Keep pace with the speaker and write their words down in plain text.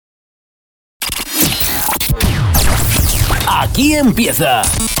Aquí empieza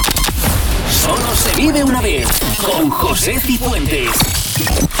Solo se vive una vez con José Cifuentes.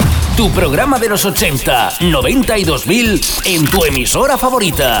 Tu programa de los 80, 90 y 2000 en tu emisora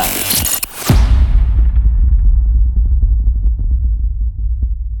favorita.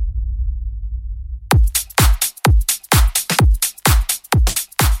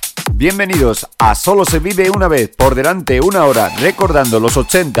 Bienvenidos a Solo se vive una vez, por delante una hora recordando los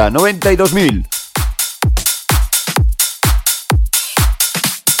 80, 90 y 2000.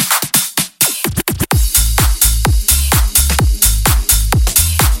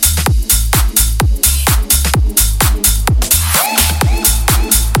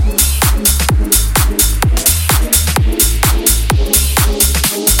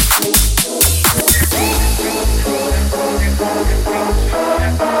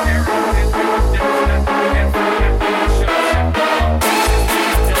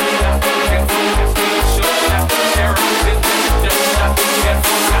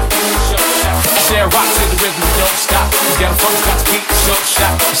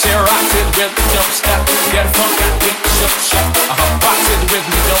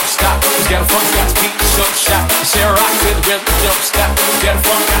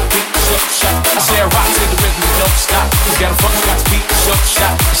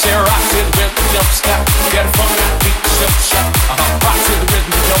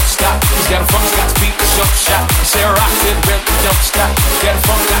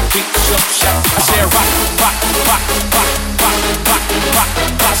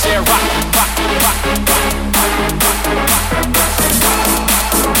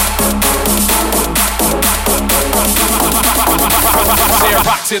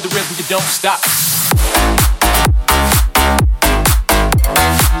 To the rhythm, you don't stop.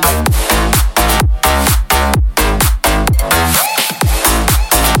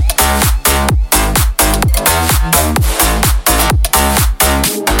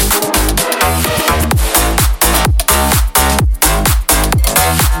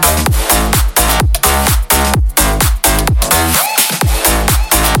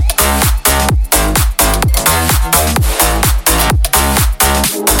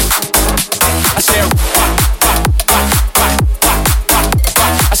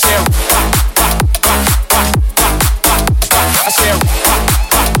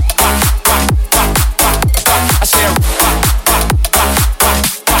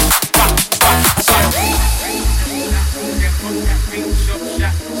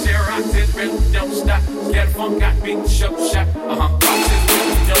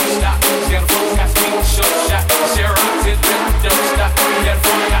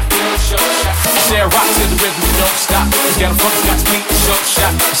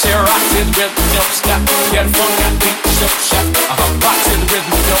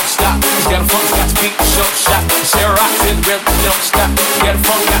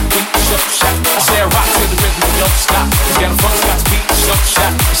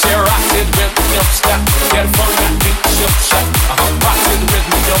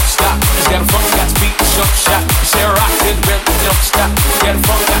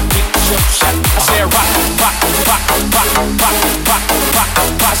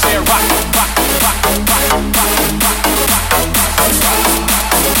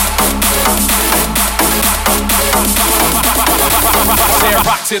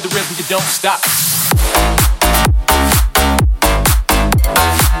 To the rhythm, you don't stop.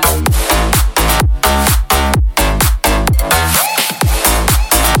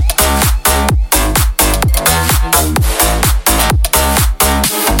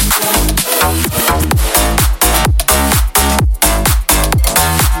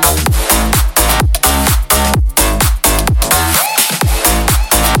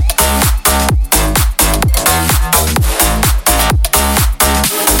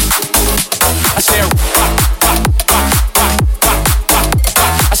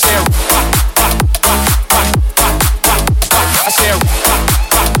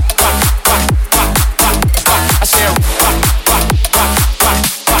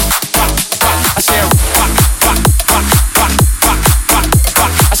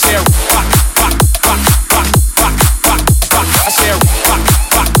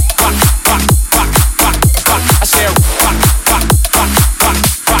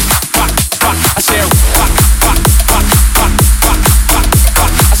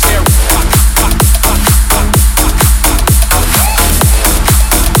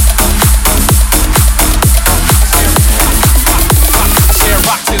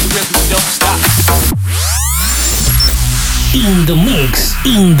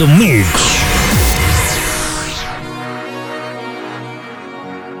 In the mix.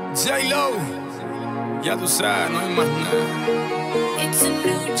 J-Lo, Ya tú sabes, no hay más nada. It's a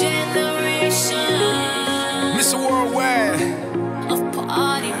new generation. Mr. Worldwide. Of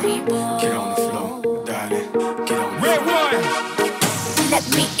party people. Get on the floor, darling. Get on the Red one. Let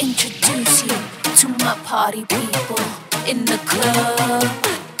me introduce you to my party people in the club.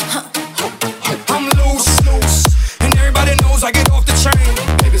 I'm loose, and everybody knows I get off the train.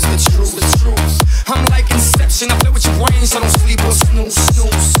 Baby, it's the truth. I'm like Inception, I play with your brain, so don't sleep or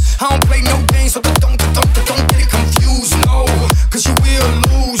snooze. I don't play no games, so don't get it confused, no, cause you will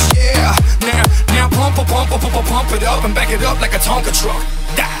lose, yeah. Now pump it up and back it up like a Tonka truck.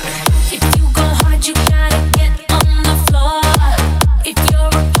 If you go hard, you gotta get on the floor. If you're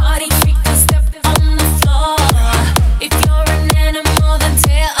a party freak, then step on the floor. If you're an animal, then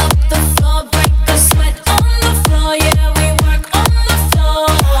tear up the floor. Break the sweat on the floor, yeah, we work on the floor.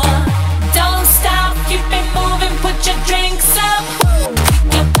 Don't stop, keep it moving, put your drinks up.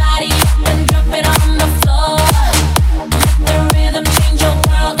 Pick your body up and drop it on the floor. Let the rhythm change your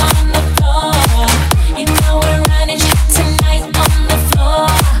world on the floor. You know we're running shit tonight on the floor.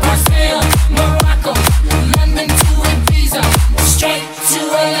 Brazil, Morocco, London to Ibiza, straight to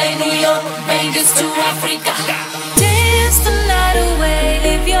LA, New York, Vegas to Africa. Dance the night away,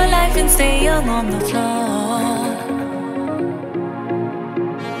 live your life and stay young on the floor.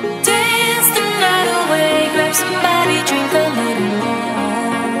 Dance the night away, grab somebody, drink a little more.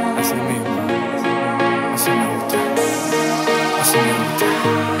 Así mismo, así me gusta, así me gusta,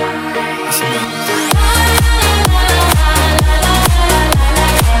 así me gusta.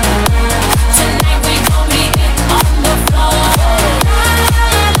 Tonight we gon' be it on the floor.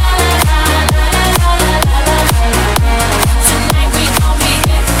 Tonight we gon' be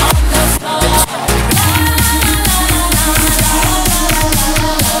it on the floor.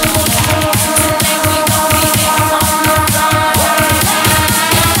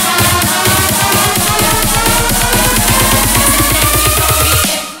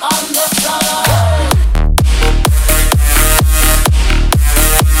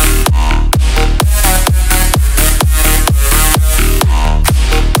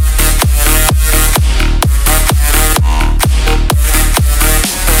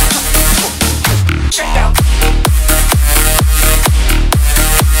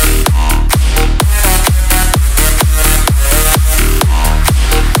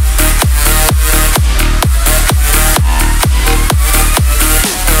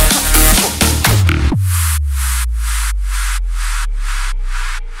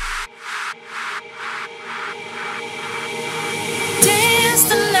 Dance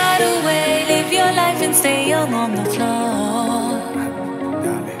the night away, live your life and stay young on the floor.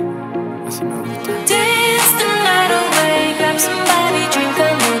 Dale, así me gusta. Dance the night away, grab somebody, drink a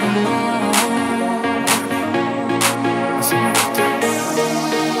little more. Así me gusta,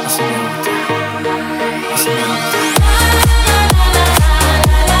 así me gusta, así me gusta.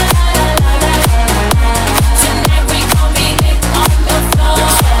 Tonight we gon' be it on the floor.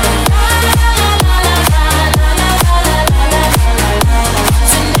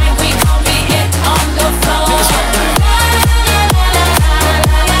 Tonight we gon' be it on the floor.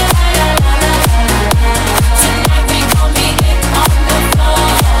 Tonight we gon' be it on the floor. Tonight we gon' be it on the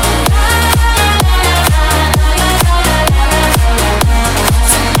floor.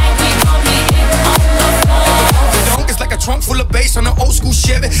 Donk is like a trunk full of bass on an old school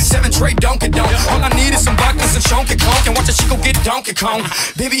Chevy 7 tray Donkey Donk. All I need is some vodka, some chunky conk, and watch a chico get Donkey Kong.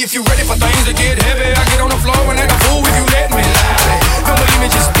 Baby, if you ready for things to get heavy, I get on the floor and act a fool if you let me. Don't believe me,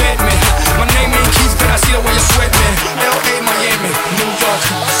 just bet me. My name ain't Keith, but I see the way you sweat me. L.A., Miami, New York,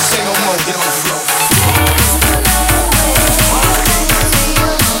 say no more, get on the floor.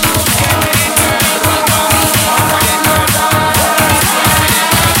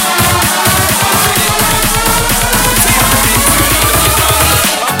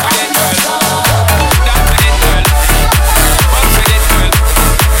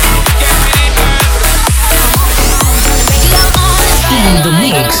 In the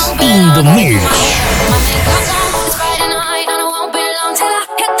mix, in the mix. It's Friday night and I won't be long till I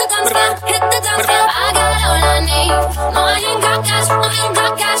hit the dance floor, hit the dance floor. I got all I need. No, I ain't got cash, but I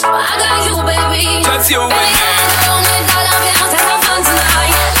got you, baby. That's you, Baby, I don't need dollar bills to have fun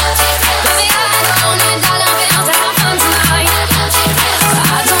tonight. Baby, I don't need dollar bills to have fun tonight.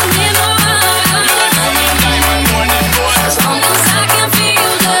 I don't need no money, as long as I can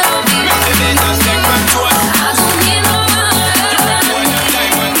feel the beat. I don't need no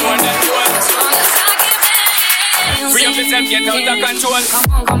Get out of control.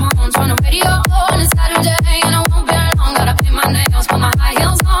 Come on, turn the radio on. It's Saturday and I won't be long. Gotta paint my nails, put my high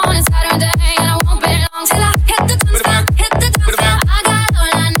heels on. It's Saturday and I won't be long till I hit the dance floor, hit the dance floor. I got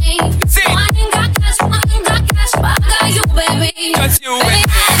all I need. No, I ain't got cash,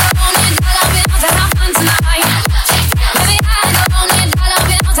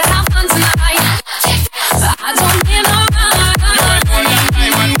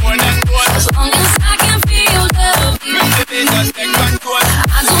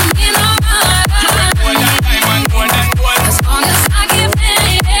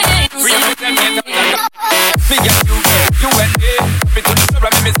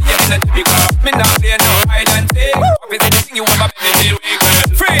 the typical. Me now play no hide and seek. What is anything you want, baby, feel weak.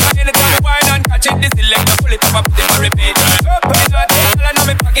 Free, anytime you wine and catch it, this selector pull it up and put it on repeat. Put it on the wall and on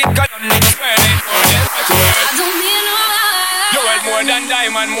my pocket, 'cause I'm in the world, ain't no less much world. I don't need no light. You're worth more than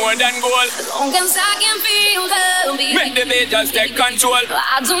diamond, more than gold. As long as I can feel the beat. Make the beat just take control.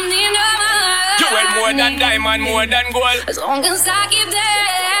 I don't need no light. You're worth more than diamond, more than gold. As long as I keep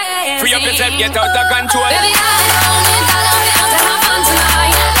dancing. Free up yourself, get out of control. Baby, I don't need dollar bills to have fun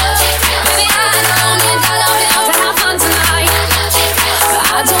tonight. Baby, I don't need dollar bills to have fun tonight.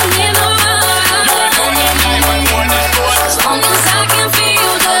 I don't need no light. You're worth more than diamond, more than gold. As long as I can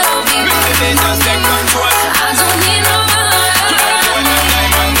feel the beat. Make the beat just take control. I don't need no light. You're worth more than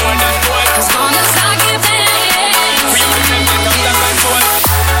diamond, more than gold. As long as I keep dancing. Free up yourself, get out of control.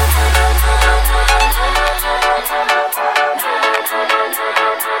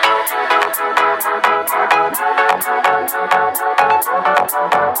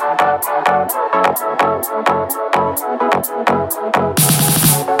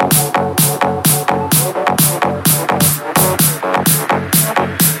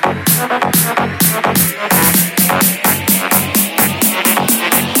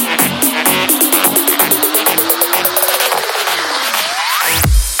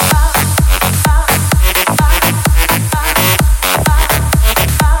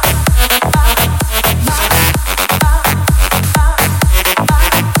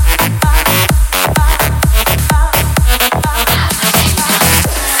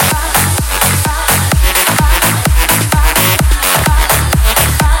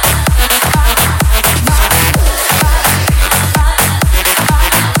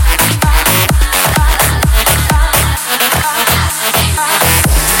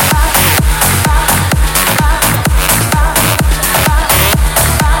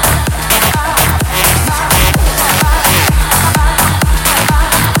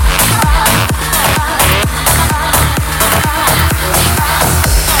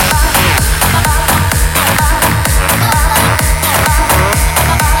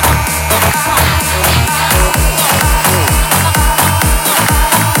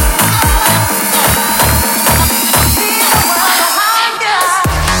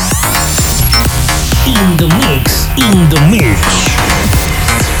 In the mix.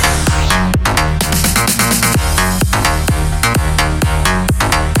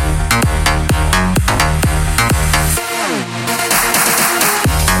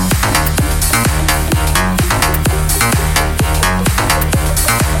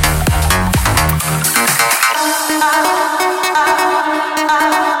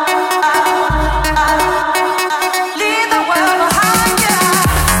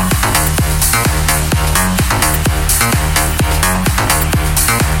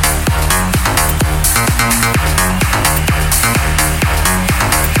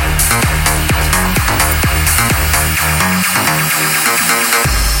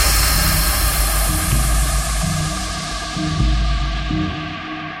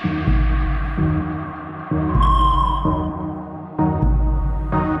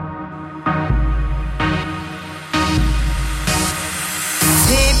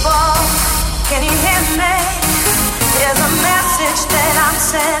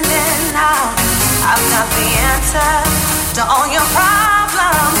 To all your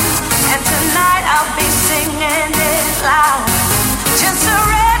problems, and tonight I'll be singing it loud. Just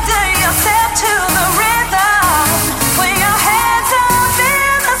surrender yourself to the rhythm. Put your hands up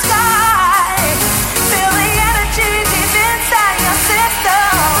in the sky. Feel the energy deep inside your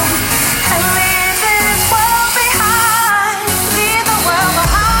system, and leave this world behind. Leave the world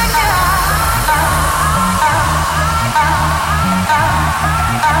behind you.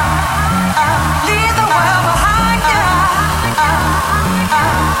 Leave the world behind you.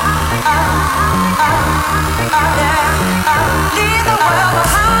 Leave the world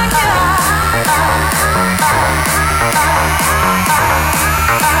behind you.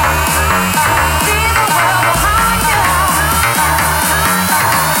 Leave the world behind you.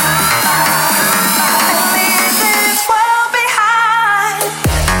 Leave this world behind.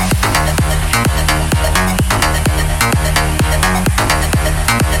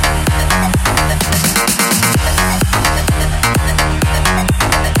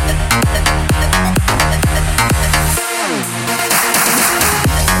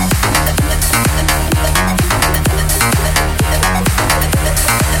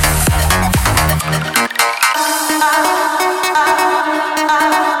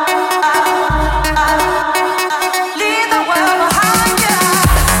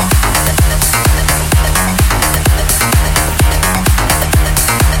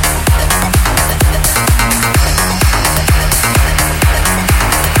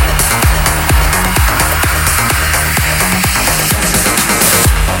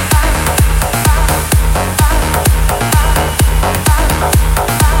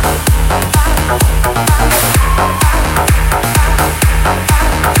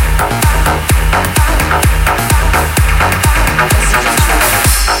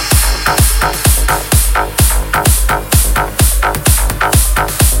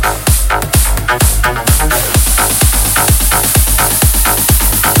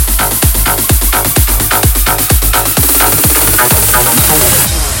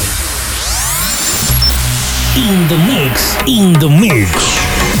 In the mix. In the mix.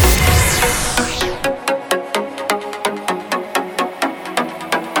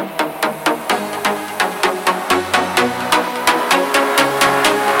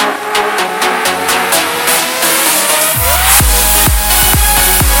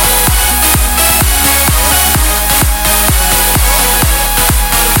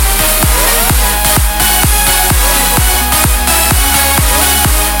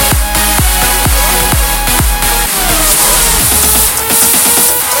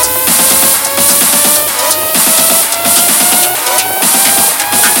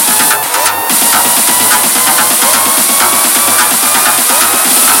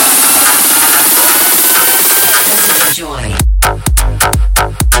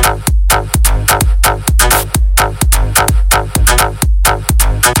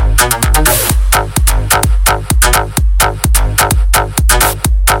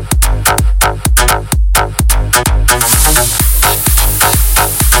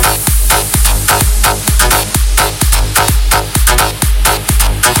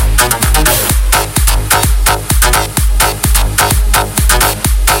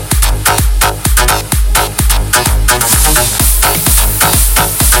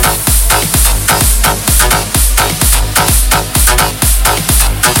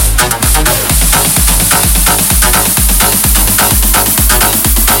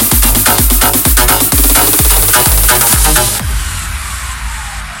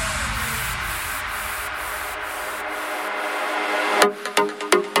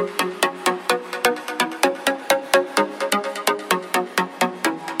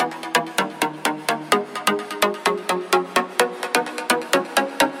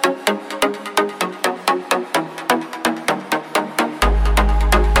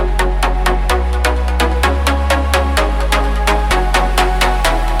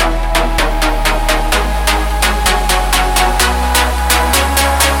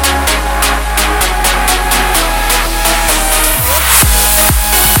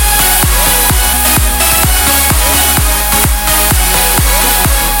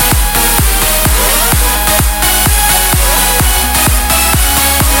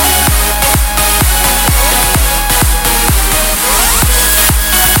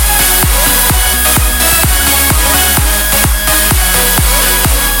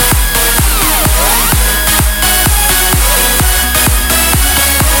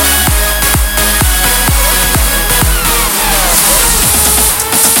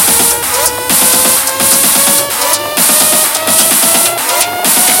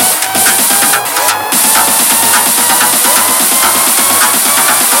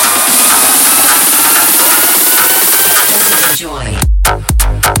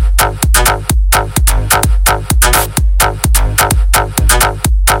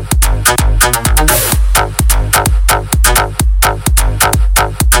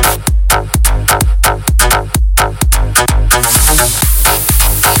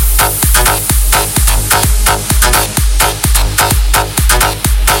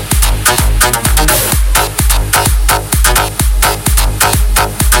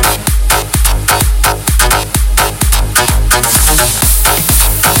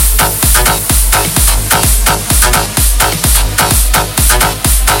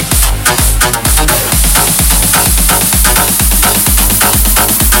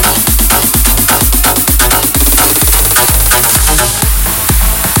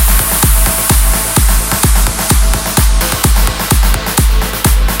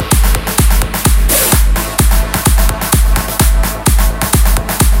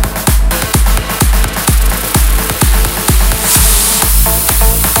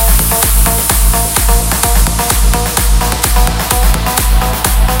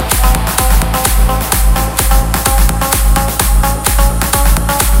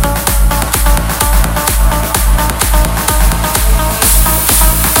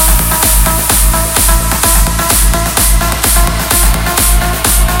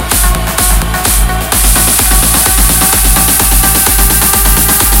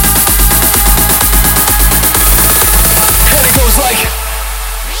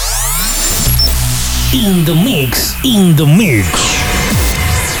 In the mix, in the mix.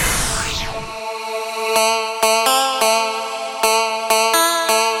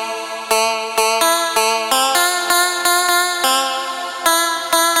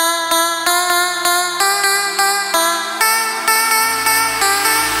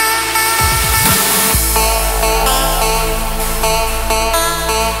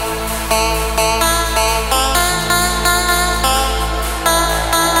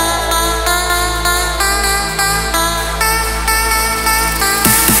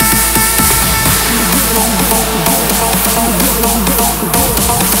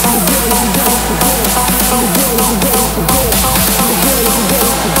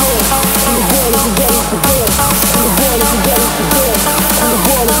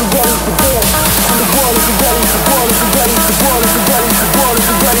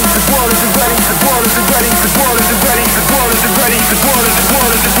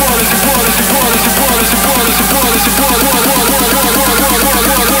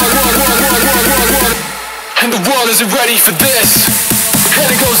 for this.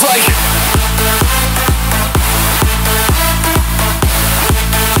 And it goes like.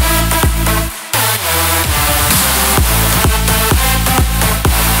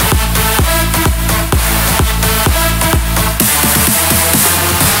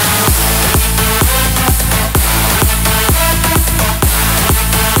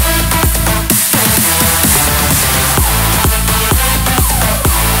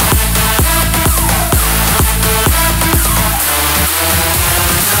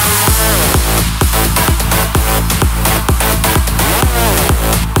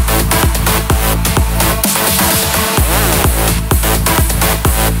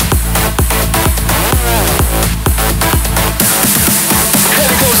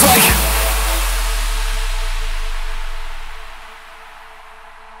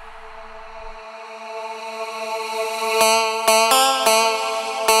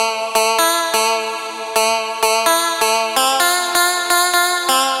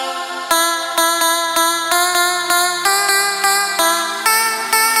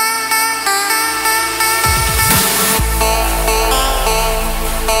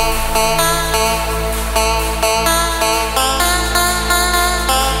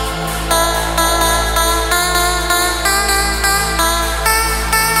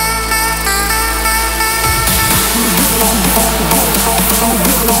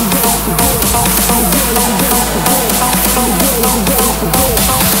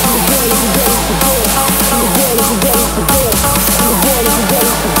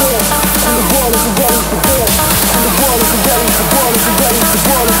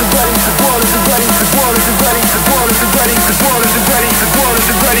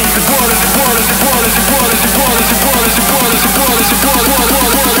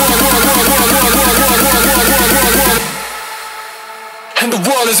 And the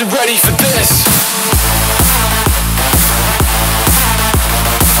world isn't ready for this.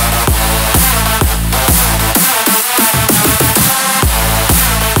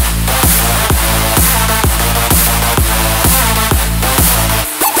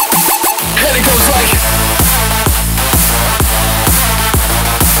 And it goes like.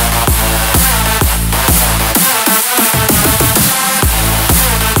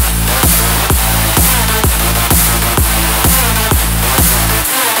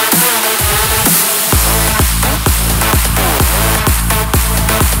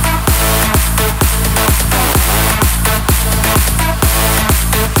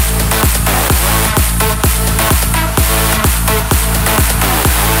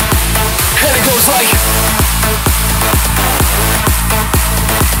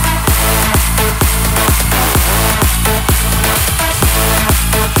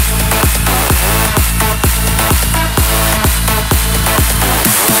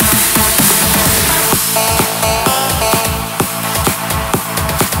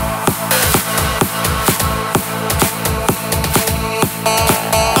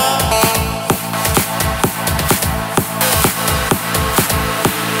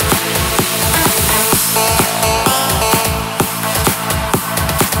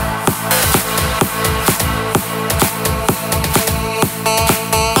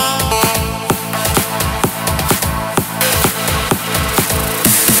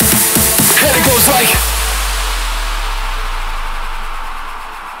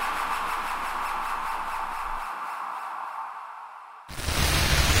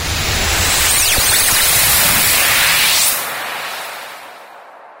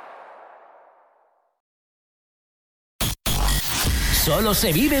 Solo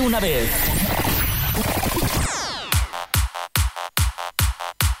se vive una vez.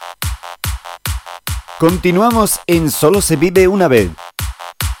 Continuamos en Solo se vive una vez.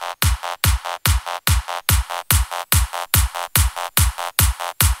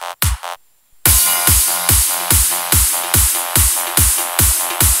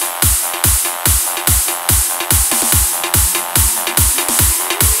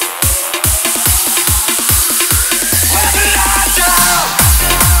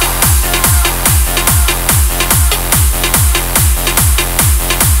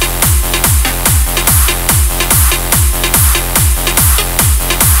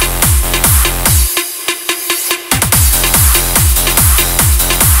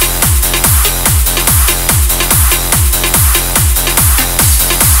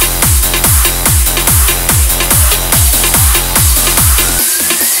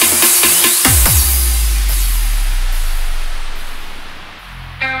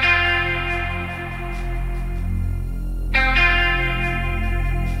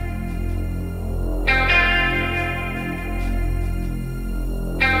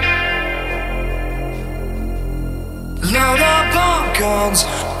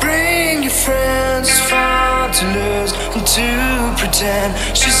 got to lose and to pretend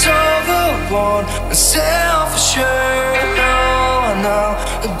she's overworn and self-assured. No, I know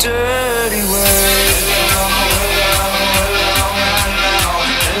a dirty word.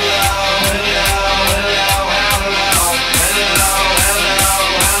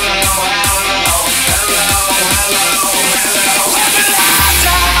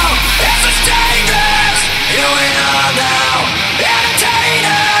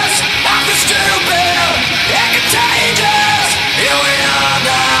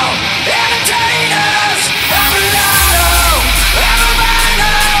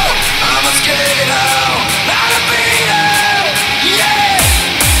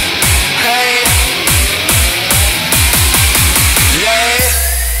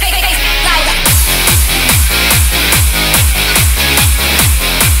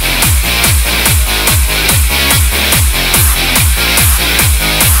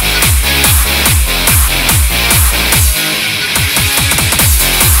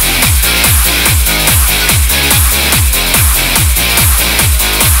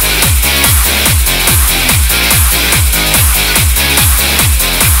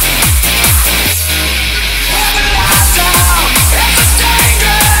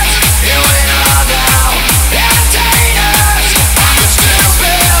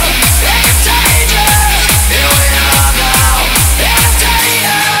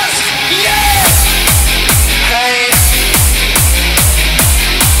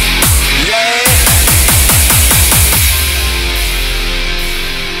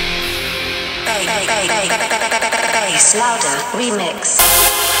 Louder remix.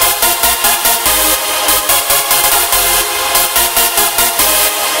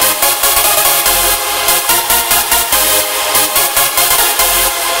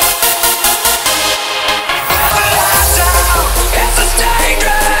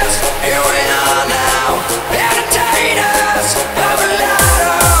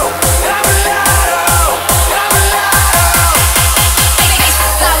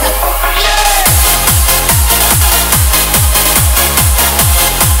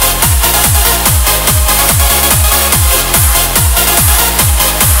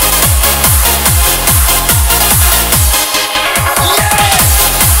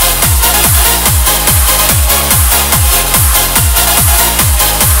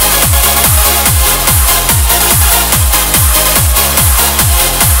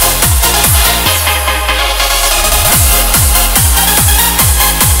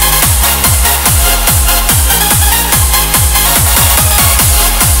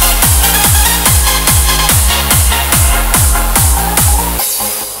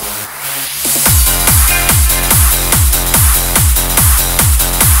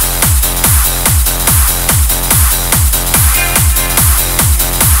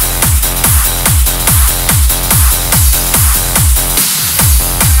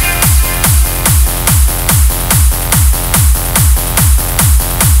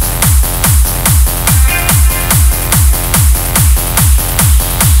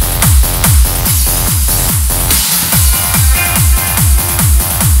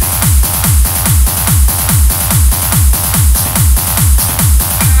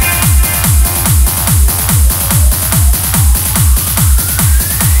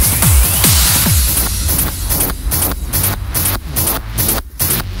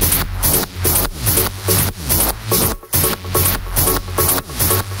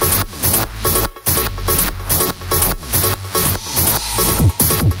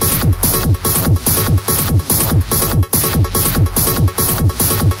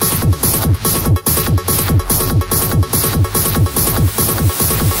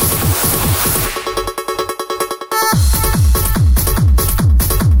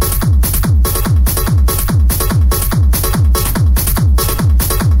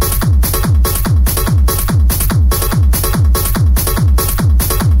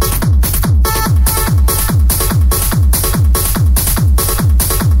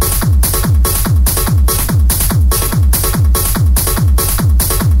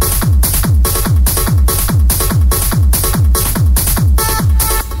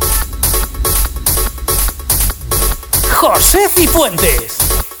 José Cifuentes.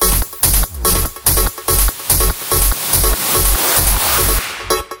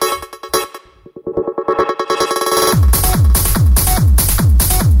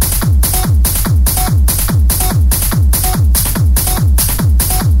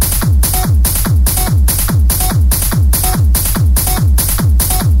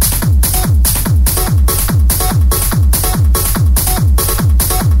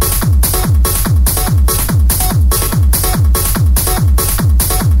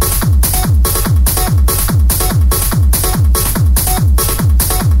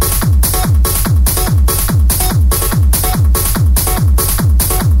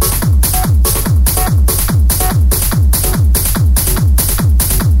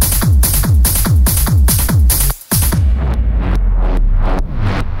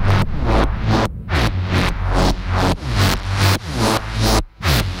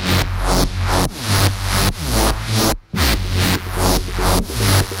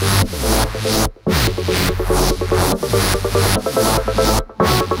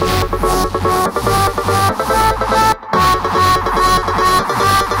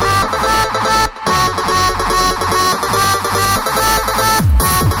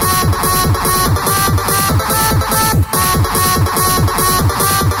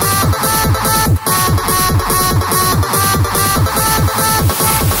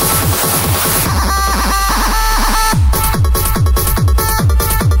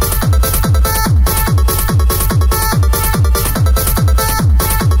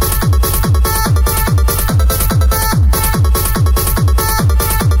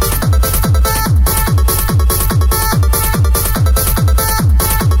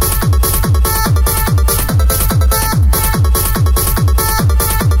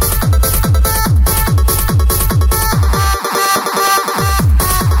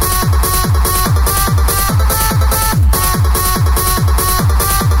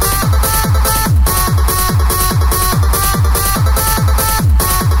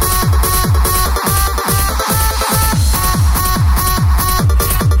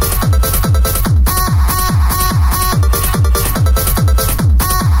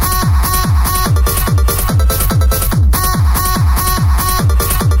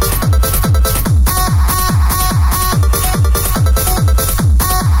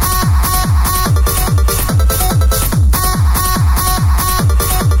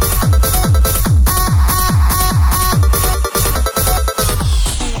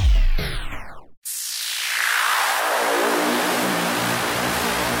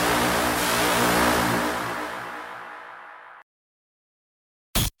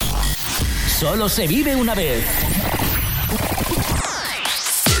 Solo se vive una vez.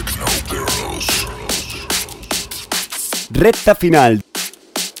 Recta final.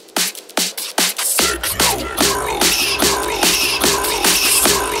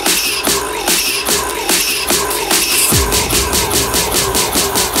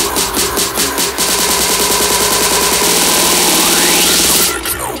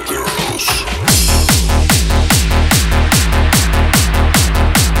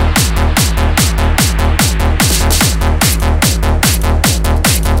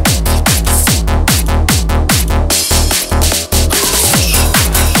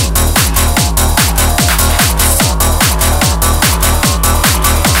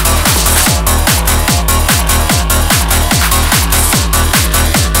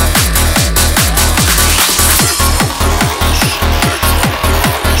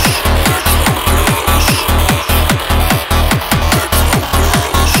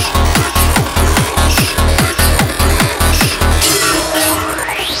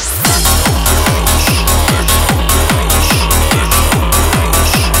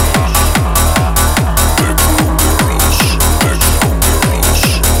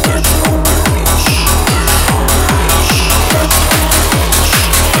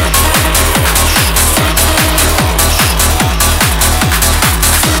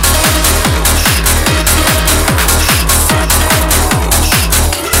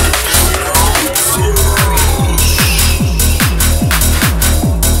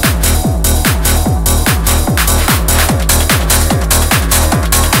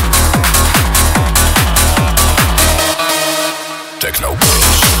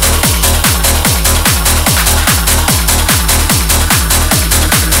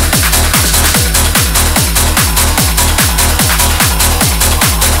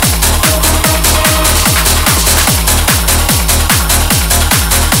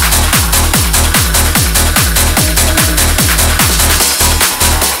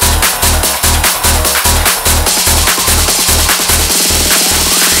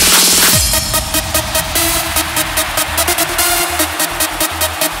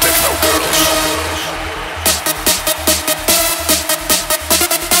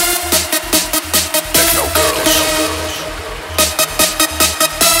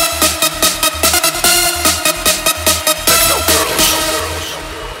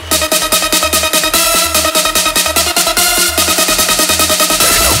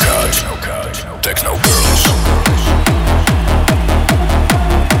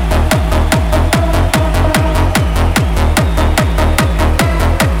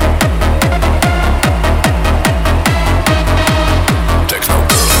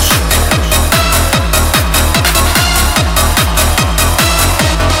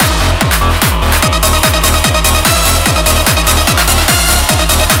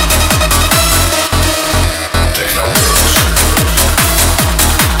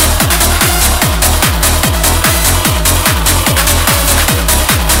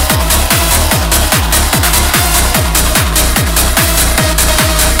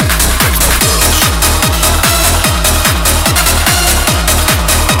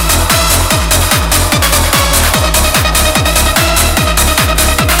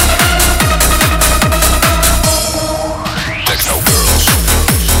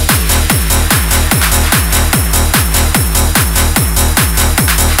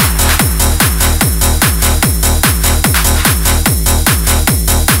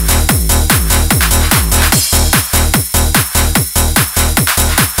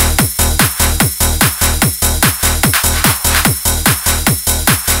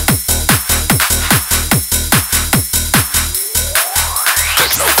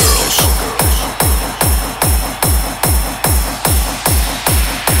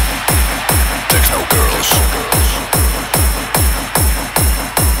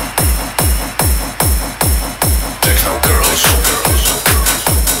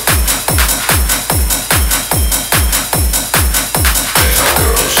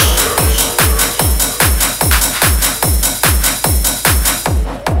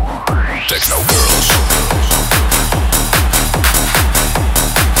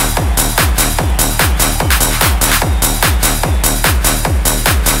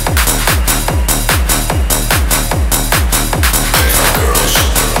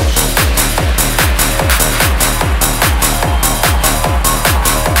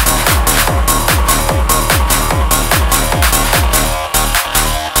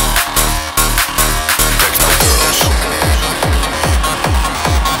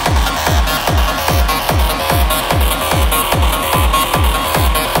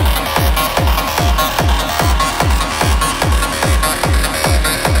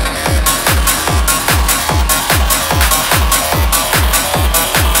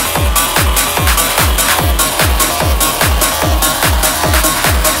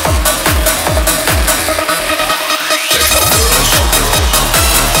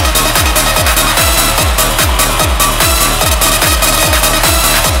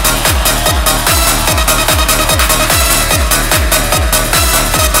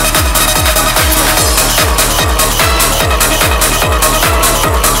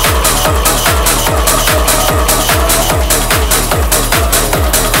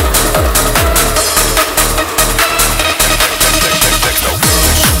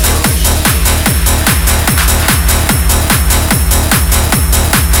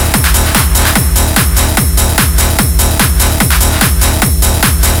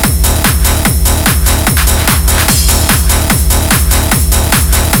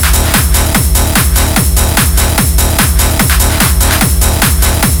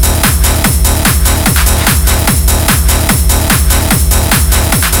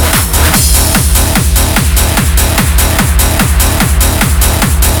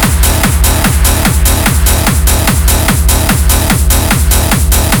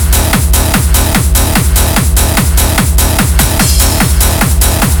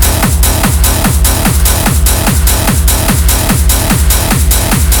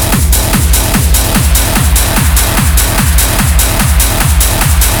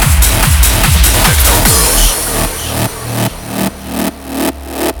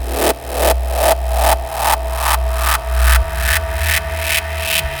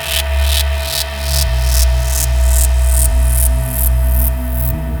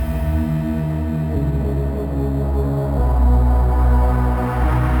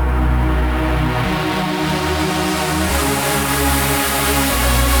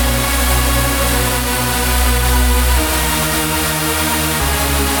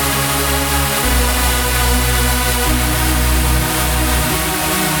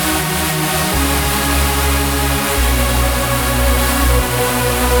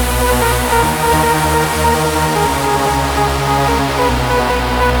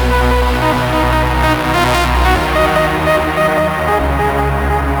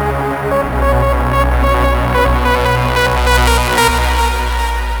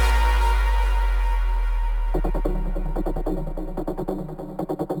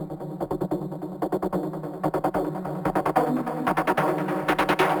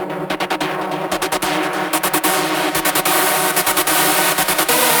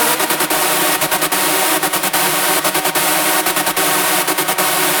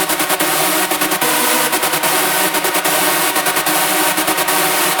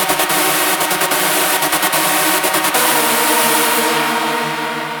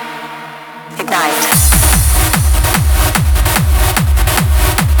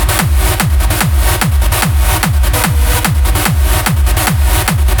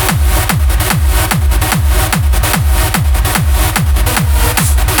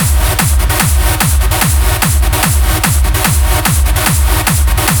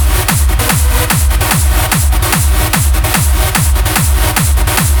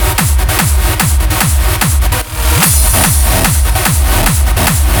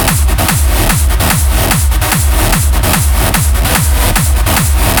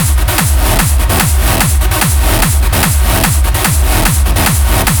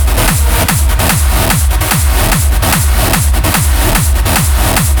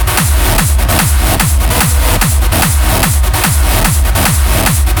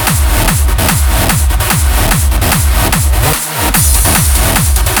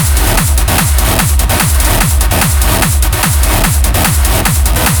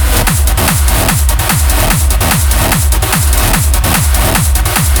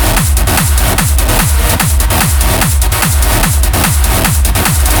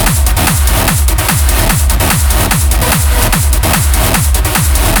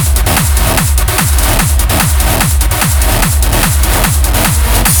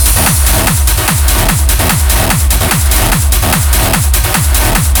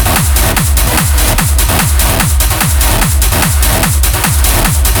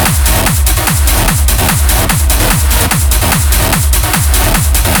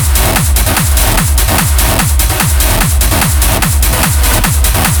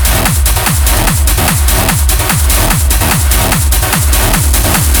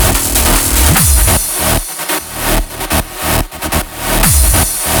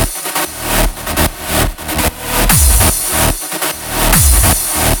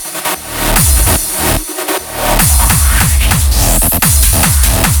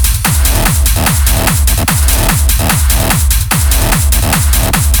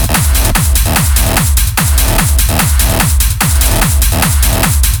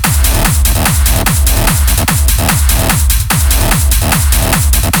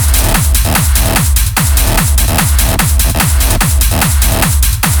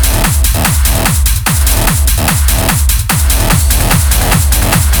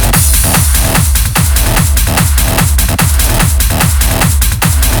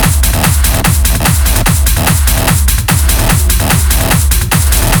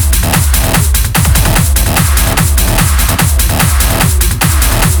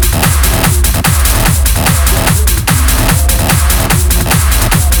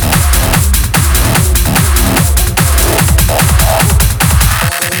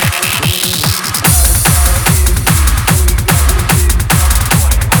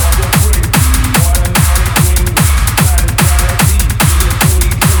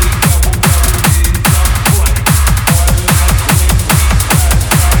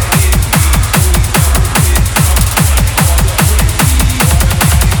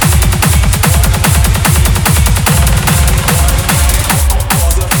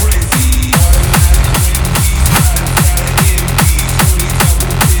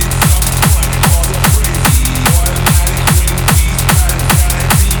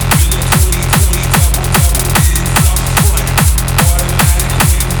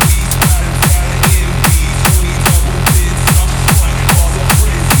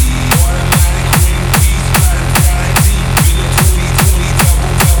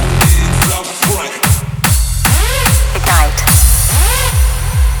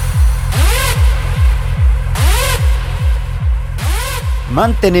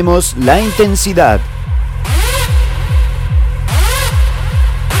 mantenemos la intensidad.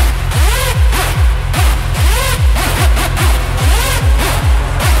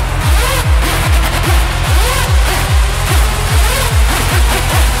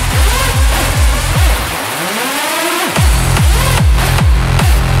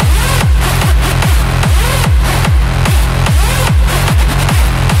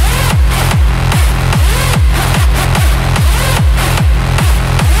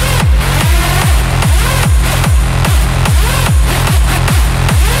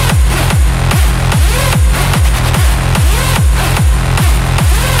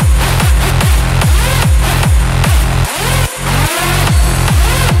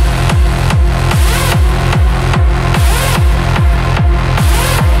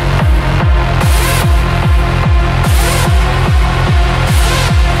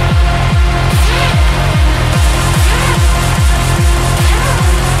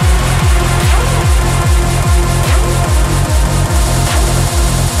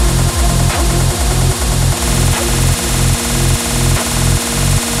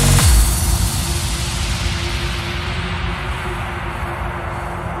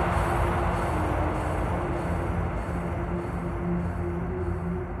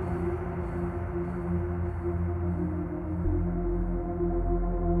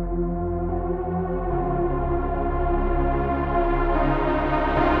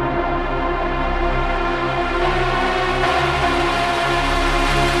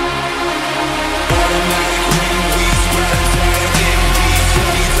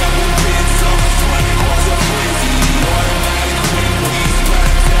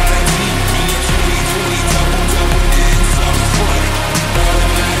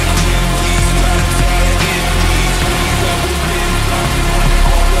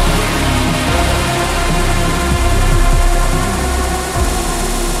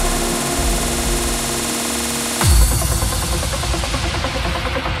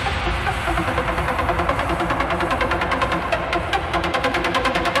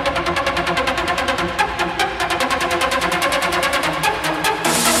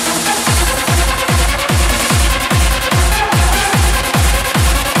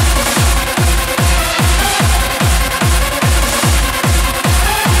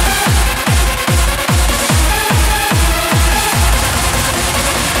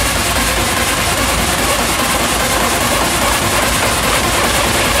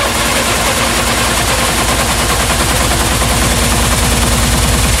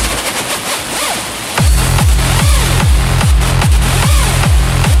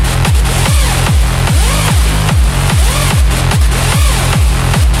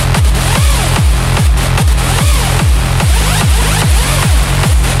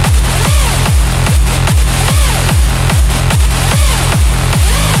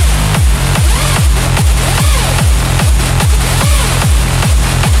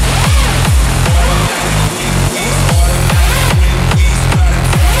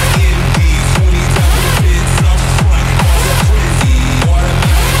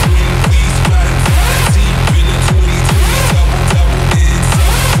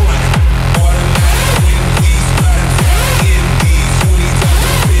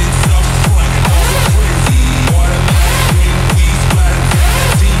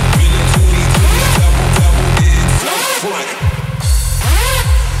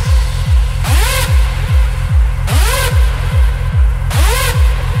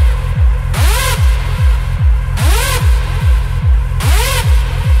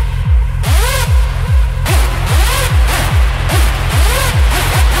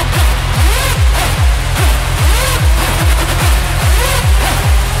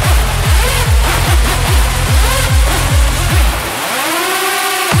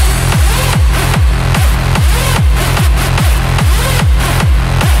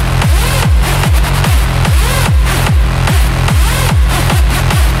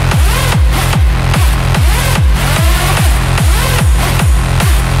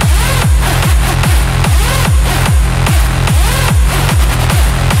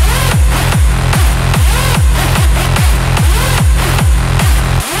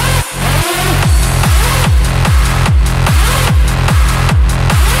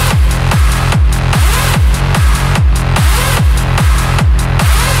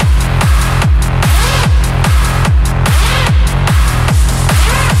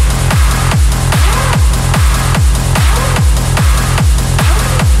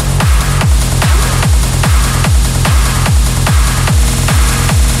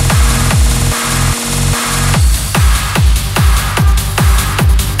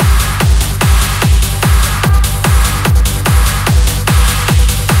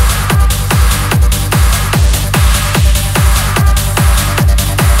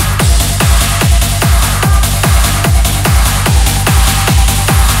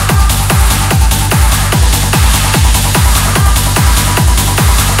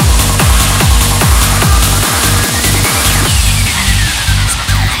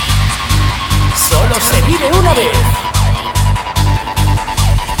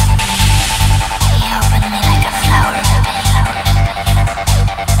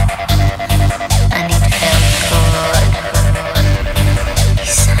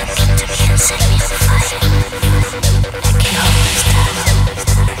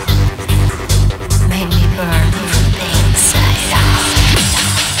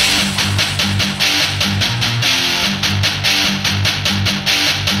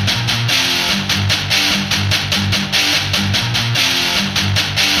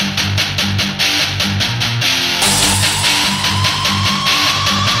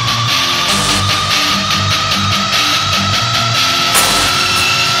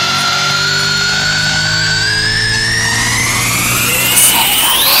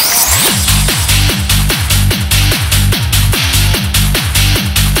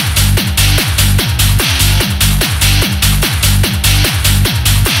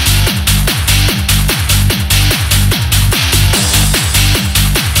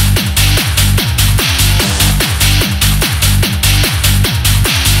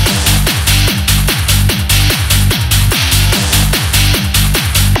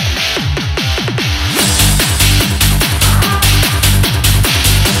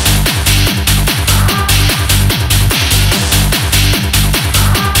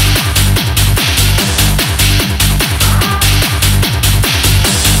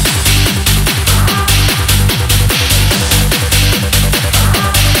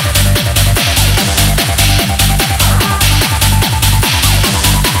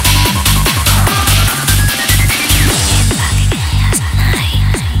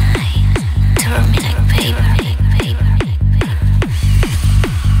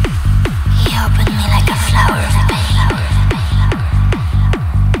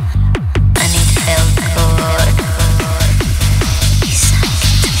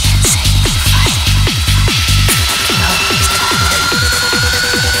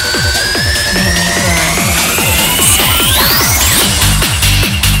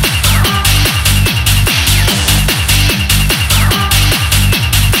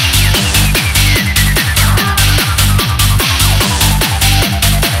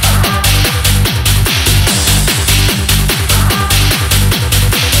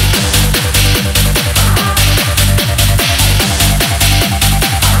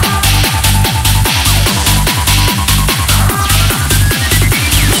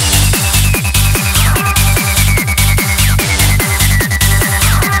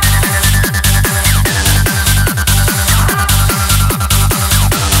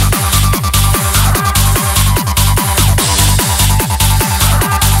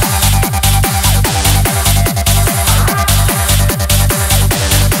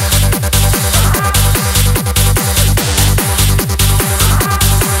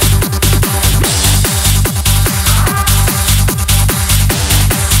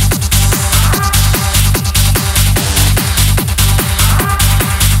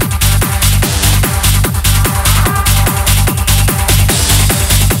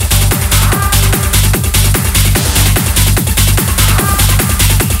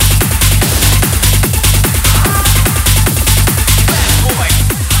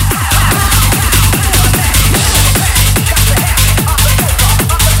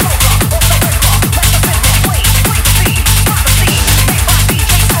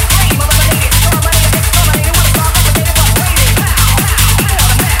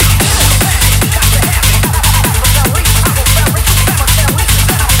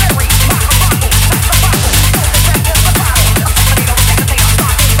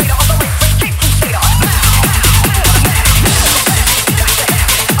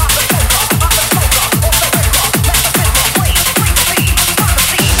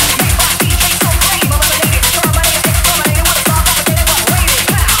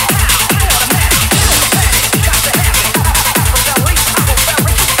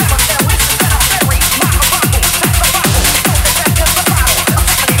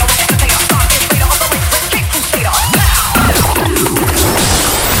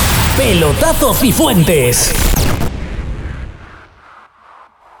 Pelotazo Cifuentes.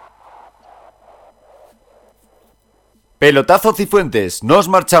 Pelotazo Cifuentes, nos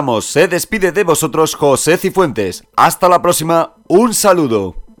marchamos. Se despide de vosotros José Cifuentes. Hasta la próxima. Un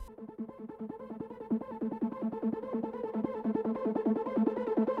saludo.